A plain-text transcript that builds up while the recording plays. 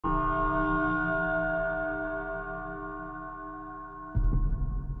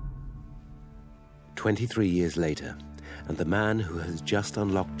23 years later, and the man who has just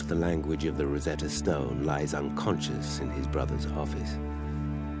unlocked the language of the Rosetta Stone lies unconscious in his brother's office.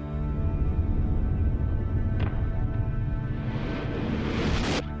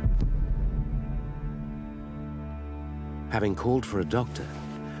 Having called for a doctor,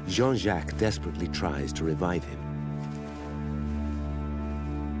 Jean-Jacques desperately tries to revive him.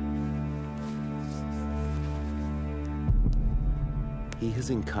 He has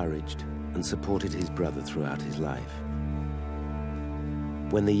encouraged and supported his brother throughout his life.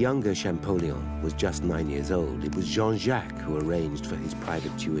 When the younger Champollion was just 9 years old, it was Jean-Jacques who arranged for his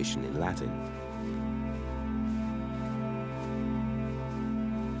private tuition in Latin.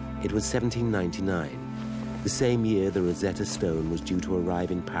 It was 1799, the same year the Rosetta Stone was due to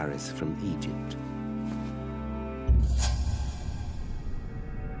arrive in Paris from Egypt.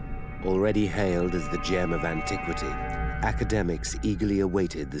 Already hailed as the gem of antiquity, academics eagerly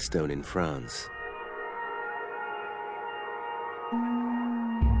awaited the stone in France.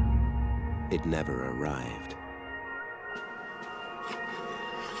 It never arrived.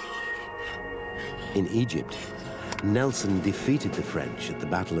 In Egypt, Nelson defeated the French at the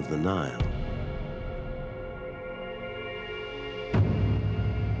Battle of the Nile.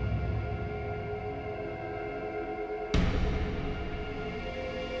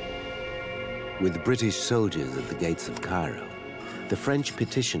 With British soldiers at the gates of Cairo, the French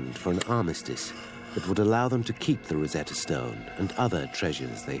petitioned for an armistice that would allow them to keep the Rosetta Stone and other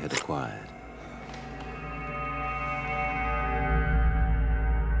treasures they had acquired.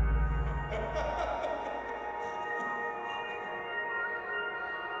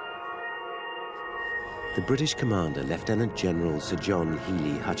 The British commander, Lieutenant General Sir John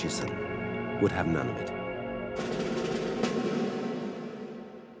Healy Hutchison, would have none of it.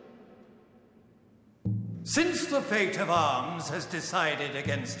 Since the fate of arms has decided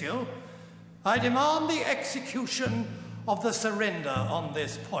against you, I demand the execution of the surrender on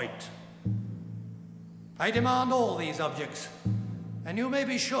this point. I demand all these objects, and you may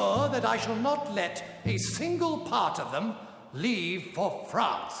be sure that I shall not let a single part of them leave for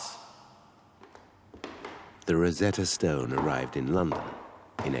France. The Rosetta Stone arrived in London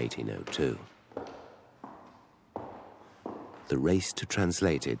in 1802. The race to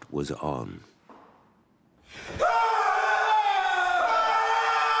translate it was on.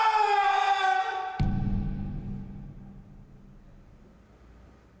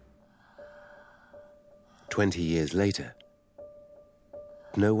 "20 years later,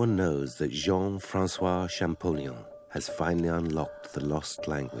 no one knows that Jean-Francois Champollion has finally unlocked the lost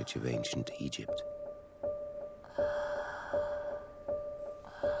language of ancient Egypt.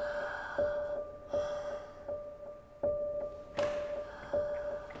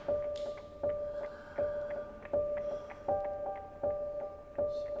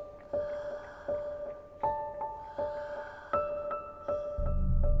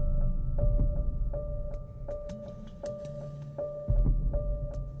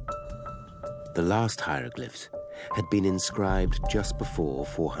 The last hieroglyphs had been inscribed just before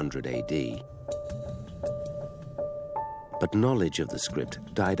 400 AD. But knowledge of the script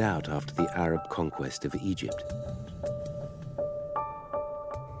died out after the Arab conquest of Egypt.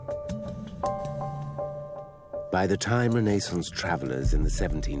 By the time Renaissance travelers in the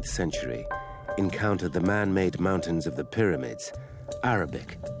 17th century encountered the man-made mountains of the pyramids,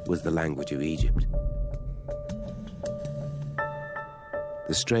 Arabic was the language of Egypt.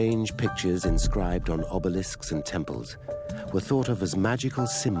 The strange pictures inscribed on obelisks and temples were thought of as magical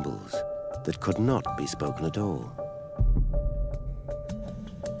symbols that could not be spoken at all.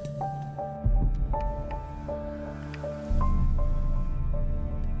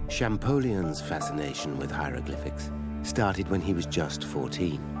 Champollion's fascination with hieroglyphics started when he was just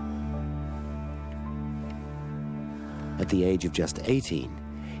 14. At the age of just 18,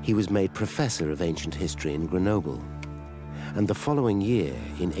 he was made professor of ancient history in Grenoble. And the following year,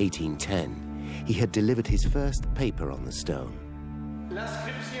 in 1810, he had delivered his first paper on the stone.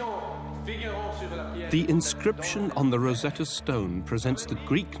 The inscription on the Rosetta Stone presents the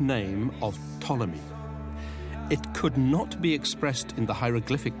Greek name of Ptolemy. It could not be expressed in the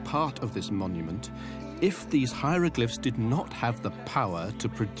hieroglyphic part of this monument if these hieroglyphs did not have the power to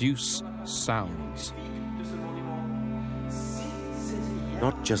produce sounds.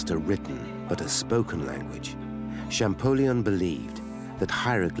 Not just a written, but a spoken language, Champollion believed that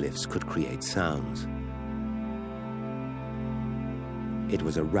hieroglyphs could create sounds. It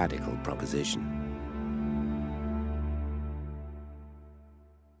was a radical proposition.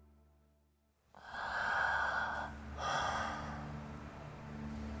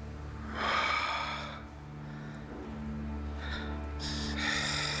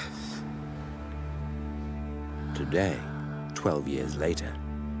 Today, 12 years later,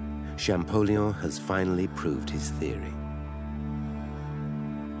 Champollion has finally proved his theory.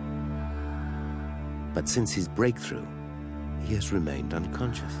 But since his breakthrough, he has remained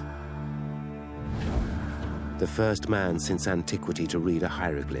unconscious. The first man since antiquity to read a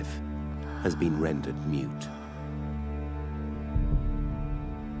hieroglyph has been rendered mute.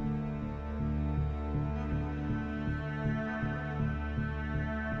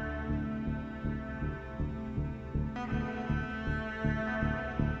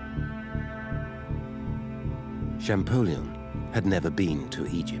 Champollion had never been to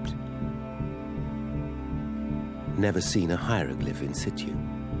Egypt, never seen a hieroglyph in situ,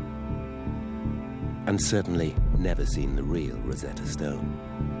 and certainly never seen the real Rosetta Stone.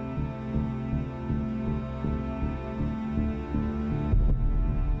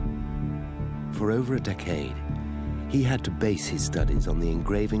 For over a decade, he had to base his studies on the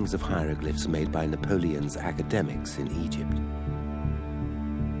engravings of hieroglyphs made by Napoleon's academics in Egypt.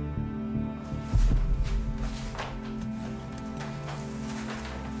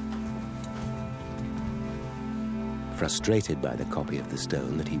 Frustrated by the copy of the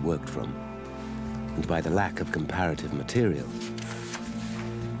stone that he worked from, and by the lack of comparative material,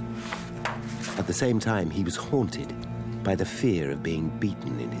 at the same time he was haunted by the fear of being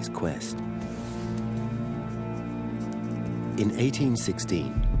beaten in his quest. In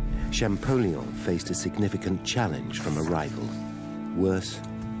 1816, Champollion faced a significant challenge from a rival, worse,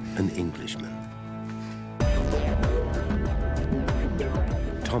 an Englishman.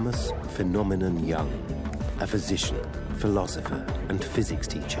 Thomas Phenomenon Young, a physician, philosopher, and physics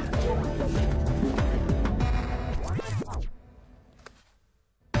teacher.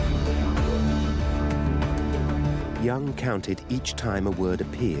 Young counted each time a word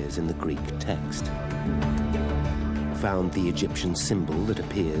appears in the Greek text, found the Egyptian symbol that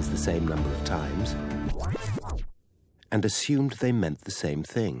appears the same number of times, and assumed they meant the same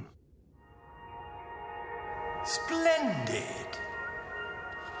thing. Splendid!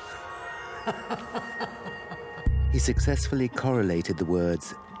 He successfully correlated the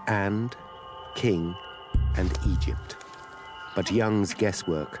words and, king, and Egypt. But Young's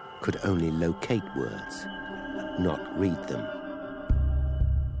guesswork could only locate words, not read them.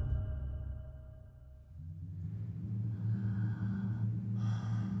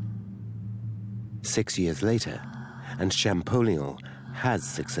 Six years later, and Champollion has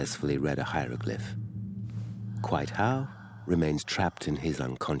successfully read a hieroglyph. Quite how remains trapped in his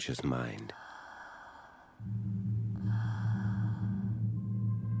unconscious mind.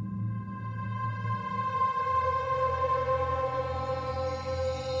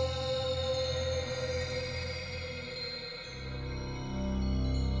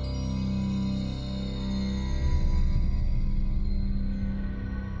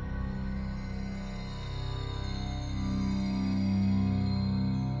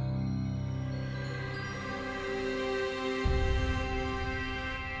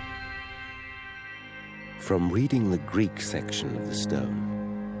 From reading the Greek section of the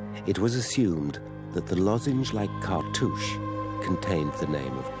stone, it was assumed that the lozenge-like cartouche contained the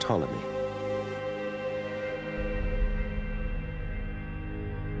name of Ptolemy.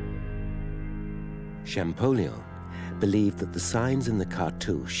 Champollion believed that the signs in the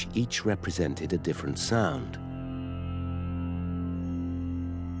cartouche each represented a different sound.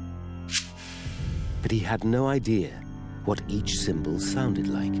 But he had no idea what each symbol sounded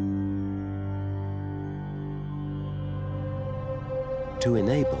like. To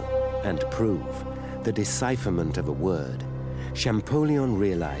enable and prove the decipherment of a word, Champollion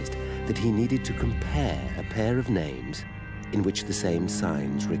realized that he needed to compare a pair of names in which the same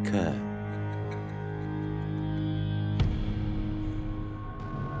signs recur.